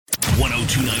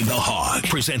1029 The Hog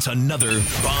presents another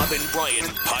Bob and Brian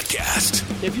podcast.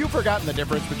 If you've forgotten the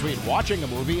difference between watching a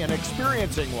movie and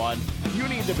experiencing one, you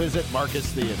need to visit Marcus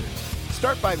Theaters.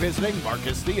 Start by visiting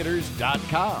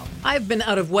marcustheaters.com. I've been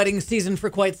out of wedding season for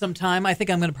quite some time. I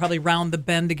think I'm going to probably round the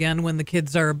bend again when the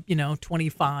kids are,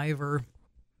 25 or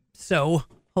so,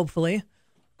 hopefully.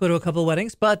 Go to a couple of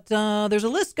weddings. But there's a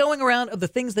list going around of the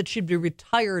things that should be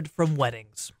retired from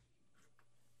weddings.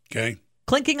 Okay.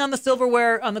 Clinking on the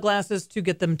silverware on the glasses to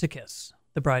get them to kiss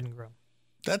the bride and groom.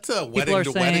 That's a wedding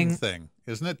to wedding thing,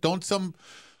 isn't it?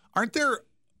 Aren't there?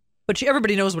 But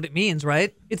everybody knows what it means,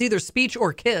 right? It's either speech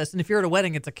or kiss. And if you're at a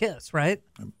wedding, it's a kiss, right?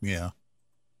 Yeah.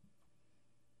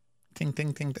 Ting,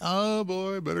 ting, ting. Oh,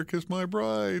 boy, better kiss my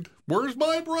bride. Where's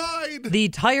my bride? The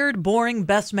tired, boring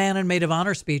best man and maid of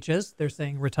honor speeches, they're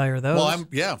saying retire those. Well,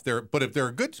 if they're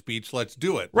a good speech, let's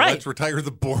do it. Right. Let's retire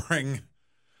the boring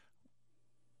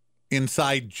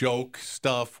inside joke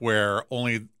stuff where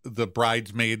only the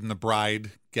bridesmaid and the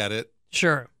bride get it.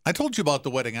 Sure. I told you about the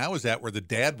wedding I was at where the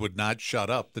dad would not shut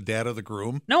up, the dad of the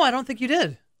groom. No, I don't think you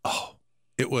did. Oh,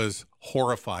 it was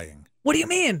horrifying. What do you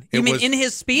mean? You mean in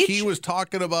his speech? He was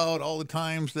talking about all the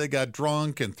times they got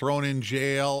drunk and thrown in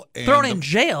jail. And in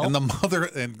jail? And the mother,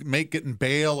 and getting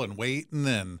bail and waiting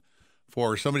and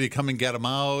for somebody to come and get him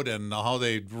out and how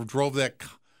they drove that.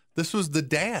 This was the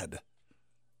dad.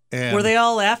 And were they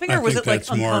all laughing, or was it like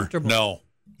that's more- uncomfortable?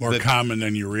 More common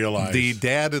than you realize. The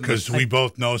dad and because we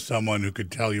both know someone who could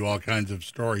tell you all kinds of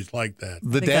stories like that.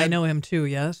 I think I know him too.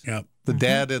 Yes. Yep. The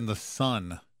dad and the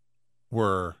son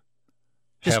were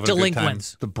just having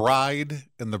delinquents. A good time. The bride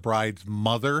and the bride's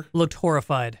mother looked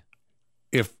horrified.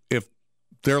 If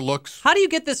their looks. How do you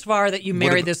get this far that you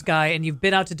marry this guy and you've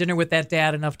been out to dinner with that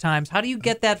dad enough times? How do you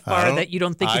get that far that you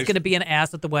don't think he's going to be an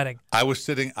ass at the wedding? I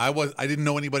didn't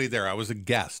know anybody there. I was a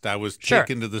guest. I was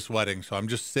taken to this wedding. So I'm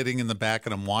just sitting in the back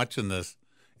and I'm watching this.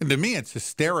 And to me, it's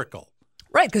hysterical.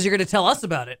 Right, because you're going to tell us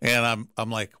about it. And I'm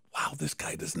like, wow, this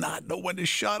guy does not know when to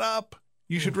shut up.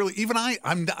 You should really, even I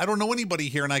don't know anybody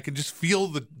here, and I can just feel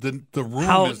the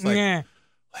room is like,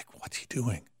 what's he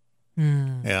doing?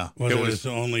 Yeah. Was it his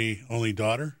only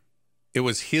daughter? It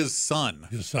was his son.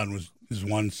 His son was his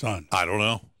one son. I don't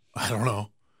know.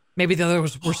 Maybe the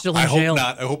others were still in jail. jail. I hope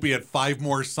not. I hope he had 5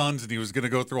 more sons and he was going to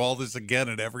go through all this again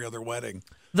at every other wedding.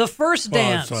 The first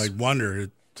dance. So I wonder,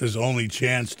 it's his only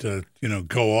chance to,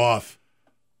 go off.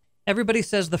 Everybody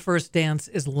says the first dance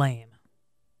is lame.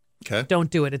 Okay.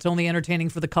 Don't do it. It's only entertaining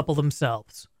for the couple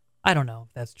themselves. I don't know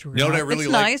if that's true or You know not. what I really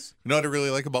it's like? Nice. You know what I really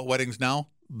like about weddings now?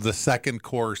 The second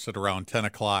course at around 10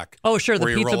 o'clock. Oh, sure. The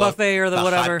pizza buffet or the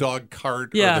whatever. hot dog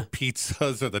cart or the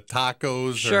pizzas or the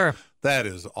tacos. Sure. That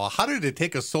is, how did it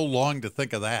take us so long to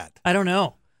think of that? I don't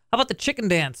know. How about the chicken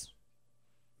dance?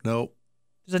 No.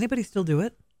 Does anybody still do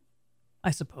it?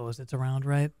 I suppose it's around,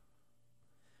 right?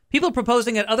 People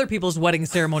proposing at other people's wedding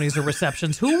ceremonies or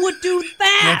receptions. Who would do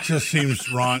that? That just seems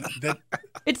wrong.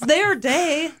 It's their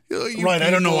day. Right. I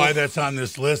don't know why that's on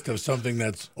this list of something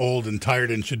that's old and tired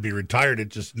and should be retired. It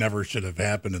just never should have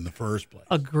happened in the first place.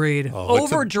 Agreed.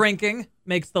 Over drinking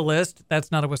makes the list.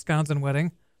 That's not a Wisconsin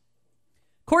wedding.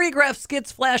 Choreographed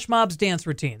skits, flash mobs, dance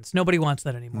routines. Nobody wants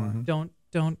that anymore. Mm-hmm.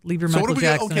 Don't leave your Michael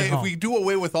Jackson at home. If we do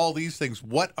away with all these things,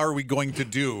 what are we going to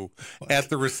do at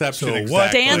the reception so exactly?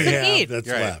 What dance and eat. That's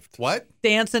left. What?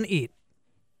 Dance and eat.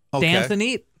 Okay. Dance and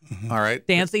eat. Mm-hmm. All right.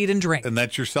 Dance, eat, and drink. And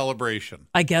that's your celebration.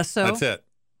 I guess so. That's it.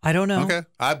 I don't know. Okay.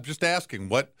 I'm just asking.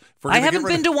 What? I haven't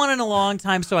been to one in a long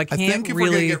time, so I can't really. I think if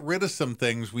we're going to get rid of some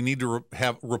things, we need to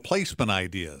have replacement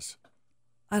ideas.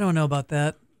 I don't know about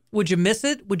that. Would you miss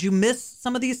it? Would you miss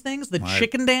some of these things? The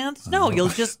chicken dance? No, you'll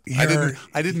just. I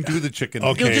didn't do the chicken.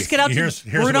 Okay, you'll just get out here's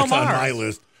Bruno what's Mars. on my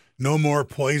list. No more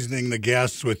poisoning the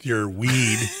guests with your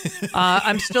weed.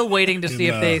 I'm still waiting to see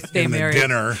if they stay married.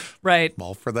 Dinner, right? I'm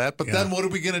all for that. But then, what are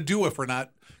we going to do if we're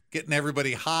not getting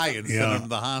everybody high and sending them to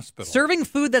the hospital? Serving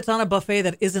food that's on a buffet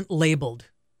that isn't labeled.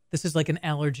 This is like an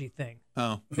allergy thing.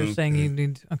 Oh, you're saying you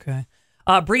need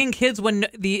bringing kids when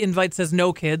the invite says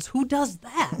no kids. Who does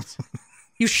that?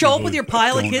 You show up with your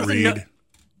pile of kids and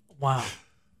wow.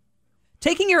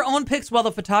 Taking your own pics while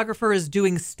the photographer is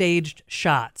doing staged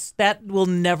shots. That will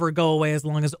never go away as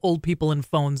long as old people and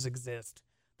phones exist.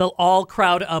 They'll all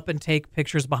crowd up and take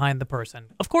pictures behind the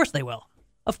person. Of course they will.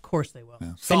 Of course they will.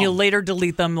 Yeah. And you'll later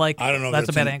delete them like, I don't know. That's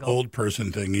a bad an angle. Old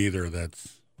person thing either.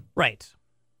 That's right.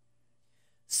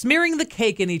 Smearing the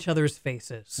cake in each other's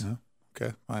faces. Yeah.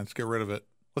 Okay, fine, let's get rid of it.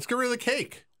 Let's get rid of the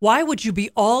cake. Why would you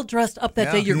be all dressed up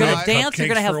that day? You're going to dance. You're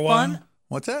going to have fun.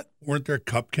 What's that? Weren't there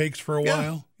cupcakes for a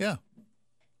while? Yeah.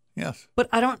 Yes. But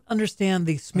I don't understand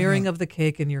the smearing of the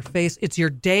cake in your face. It's your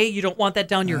day. You don't want that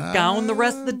down your gown the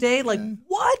rest of the day. Like,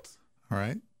 what? All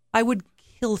right. I would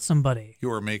kill somebody.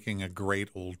 You are making a great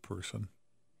old person.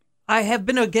 I have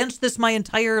been against this my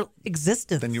entire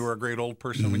existence. Then you were a great old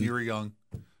person when you were young.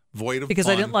 Void of because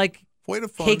fun. I didn't like Void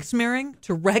of fun. cake smearing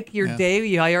to wreck your day.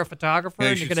 You hire a photographer Yeah,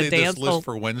 and you you're should going to save dance. this list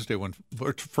for Wednesday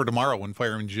for tomorrow when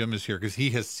Fireman Jim is here because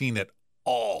he has seen it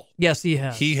all. Yes, he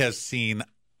has. He has seen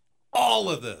all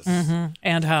of this. Mm-hmm.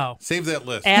 And how? Save that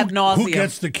list. Ad nauseum. Who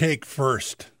gets the cake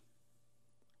first?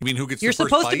 You mean who gets You're the first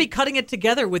supposed bite? to be cutting it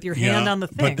together with your hand on the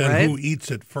thing, but then right? who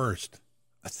eats it first?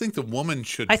 I think the woman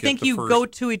should I get think the you first. go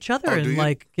to each other Oh, do and you?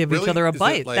 like give Really? each other a Is it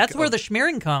bite. like That's where a- the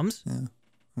schmearing comes.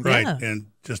 Right. Yeah. And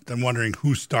just I'm wondering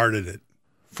who started it.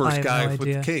 I First have guy no with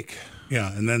idea. the cake.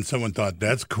 Yeah, and then someone thought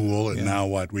that's cool, and now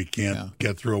what? We can't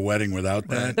get through a wedding without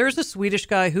that. There's a Swedish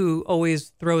guy who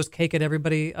always throws cake at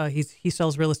everybody. He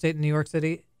sells real estate in New York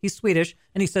City. He's Swedish,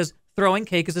 and he says throwing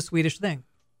cake is a Swedish thing.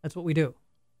 That's what we do.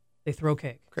 They throw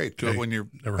cake. Great. Do it Okay. when you're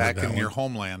Never back heard in that your one.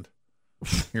 homeland.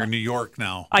 You're in New York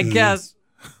now. I guess,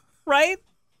 right?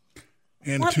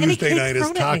 And Want any Tuesday cake night is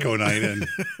thrown at me? taco night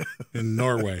in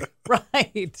Norway.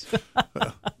 Right.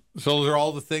 So those are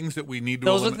all the things that we need to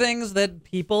Those are eliminate. things that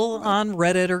people on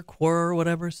Reddit or Quora or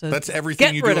whatever said. That's everything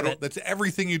Get you rid do. of it. That's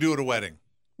everything you do at a wedding.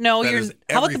 No, That you're. is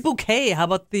How about the everything. bouquet? How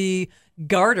about the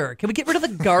garter? Can we get rid of the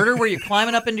garter where you're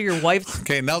climbing up into your wife's?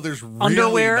 Okay, now there's really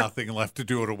Underwear? nothing left to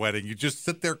do at a wedding. You just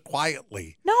sit there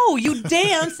quietly. No, you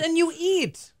dance and you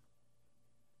eat.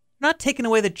 Not taking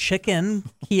away the chicken,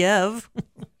 Kiev.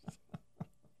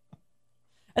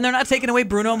 And they're not taking away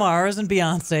Bruno Mars and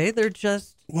Beyonce. They're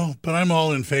just Well, but I'm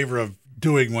all in favor of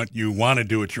doing what you want to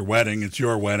do at your wedding. It's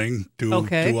your wedding. Do all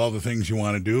the things you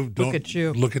want to do. Don't at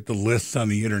you. look at the lists on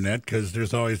the internet because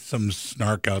there's always some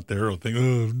snark out there who'll think,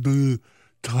 oh,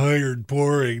 tired,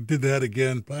 boring, did that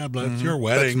again, blah, blah. It's your That's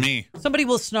wedding. me. somebody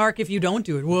will snark if you don't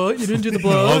do it. What? You didn't do the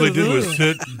blah. All they did was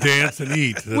sit, dance, and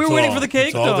eat. That's We're waiting for the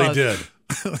cake That's all toss.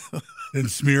 they did. Didn't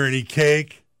smear any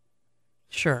cake.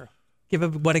 Sure. Give a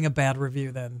wedding a bad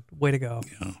review then. Way to go.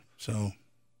 Yeah, so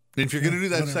If you're going to do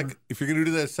that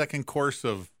whatever. second course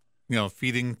of,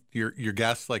 feeding your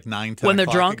guests like 9, 10 When they're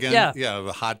o'clock drunk, again, yeah.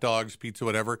 the hot dogs, pizza,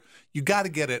 whatever, you got to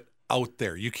get it out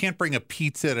there. You can't bring a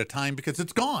pizza at a time because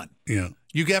it's gone. yeah.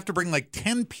 You have to bring like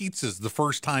 10 pizzas the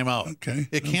first time out. Okay.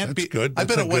 It Well, can't that's be good. I That's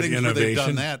bet a at good weddings where they've done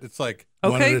innovation. that, it's like,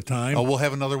 One Okay. at a time. oh, we'll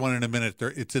have another one in a minute.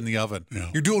 It's in the oven. Yeah.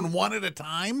 You're doing one at a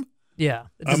time? Yeah.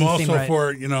 It I'm doesn't seem also right.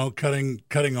 for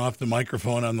cutting off the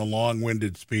microphone on the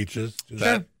long-winded speeches. Just-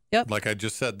 That, Yep. like I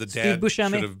just said, the Steve dad Buscemi.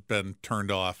 should have been turned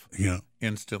off Yeah.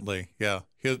 instantly. Yeah.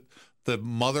 The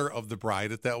mother of the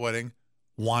bride at that wedding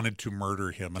wanted to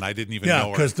murder him, and I didn't even Yeah, know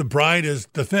her. because the bride is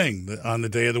the thing on the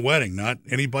day of the wedding, not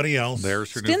anybody else.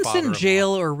 There's her new Stints father-in-law. in jail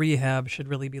or rehab should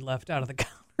really be left out of the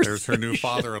conversation. There's her new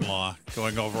father-in-law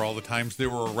going over all the times they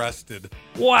were arrested.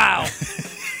 Wow.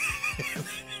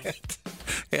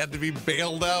 Had to be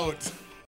bailed out.